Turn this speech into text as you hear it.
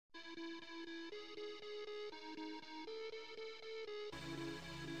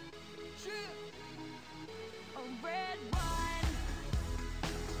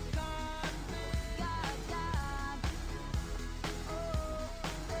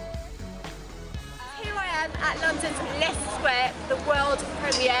am at London's Leicester Square, the world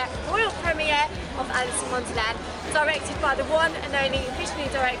premiere, royal premiere of Alice in Wonderland, directed by the one and only visionary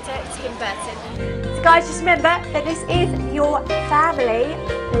director Tim Burton. So guys, just remember that this is your family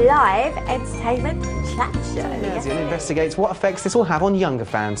live entertainment chat show. It investigates what effects this will have on younger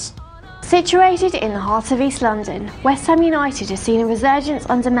fans. Situated in the heart of East London, West Ham United has seen a resurgence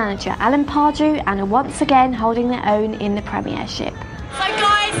under manager Alan Pardew and are once again holding their own in the Premiership. So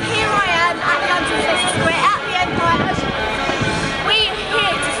guys, here I am at London's Leicester Square at the Empire. We're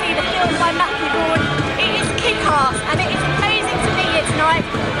here to see the film by Matthew Vaughan. It is kick-ass and it is amazing to be here tonight.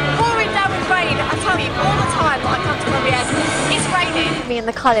 Pouring down with rain, I tell you, all the time that I come to Premiere, it's raining. Me and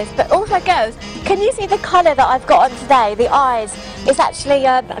the colours, but also girls, can you see the colour that I've got on today? The eyes. It's actually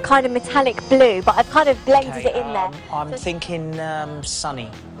a kind of metallic blue, but I've kind of blended it in there. I'm thinking sunny.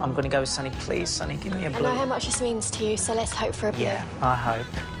 I'm going to go with sunny. Please, sunny, give me a blue. I know how much this means to you, so let's hope for a blue. Yeah, I hope.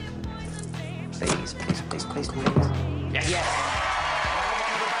 Please, please, please, please, please. Yes.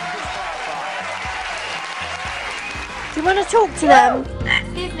 Do you want to talk to them?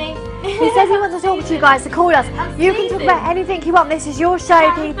 Excuse me. He says he wants to talk to you guys, to call us. You can talk about anything you want. This is your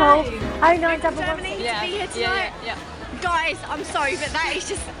show, people. 09111. To be here tonight. Yeah. Guys, I'm sorry, but that is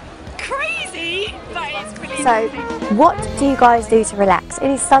just crazy. But it's brilliant. So, what do you guys do to relax? It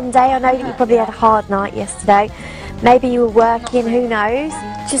is Sunday. I know that you probably had a hard night yesterday. Maybe you were working, who knows?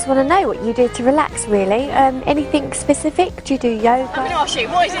 Just want to know what you do to relax, really. Anything specific? Do you do yoga? I'm going to ask you,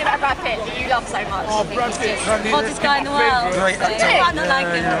 what is it about Brad Pitt that you love so much? Oh, Brad Pitt, hottest guy in the world. Great actor. I don't like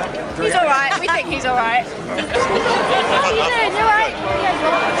him. He's alright, we think he's alright. How are you doing? You alright?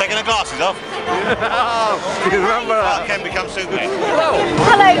 Taking the glasses off. You remember that? Can become Superman.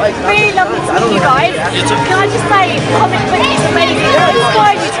 Hello, really lovely to meet you guys. Can I just say, comic book is amazing. What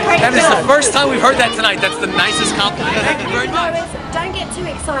inspired you to create And this is the first time we've heard that tonight. That's the nicest compliment. Thank you very much. Don't get too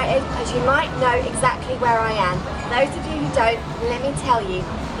excited, as you might know exactly where I am. Those of you who don't, let me tell you,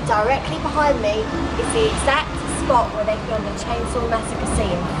 directly behind me is the exact spot where they filmed the Chainsaw Massacre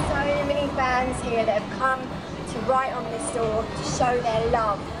scene. So many fans here that have come to write on this door to show their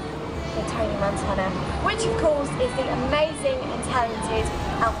love for Tony Montana, which of course is the amazing and talented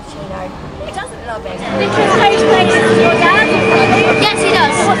Al Pacino. Who doesn't love him? Did you stage play your dad? Yes, he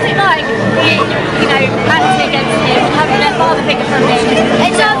does. What's it like, you know, acting against him, having their father figure from him?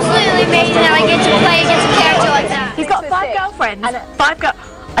 It's absolutely amazing that I get to play against a character like that. He's got 5 girlfriends.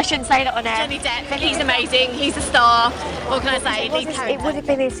 I shouldn't say that on air. Johnny Depp, he's amazing, he's a star. What can I say? It would have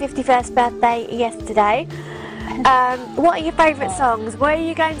been his 51st birthday yesterday. What are your favourite songs? Where are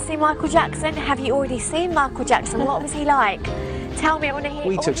you going to see Michael Jackson? Have you already seen Michael Jackson? What was he like? Tell me, I want to hear.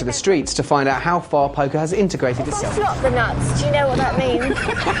 We took to the streets to find out how far poker has integrated itself. Flop the nuts, do you know what that means?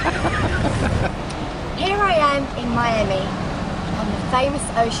 Here I am in Miami on the famous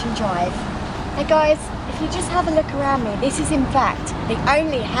Ocean Drive. Now guys, if you just have a look around me, this is in fact the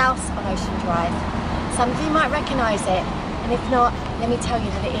only house on Ocean Drive. Some of you might recognise it, and if not, let me tell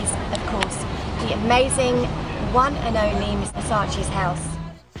you that it is, of course, the amazing one and only Miss Versace's house.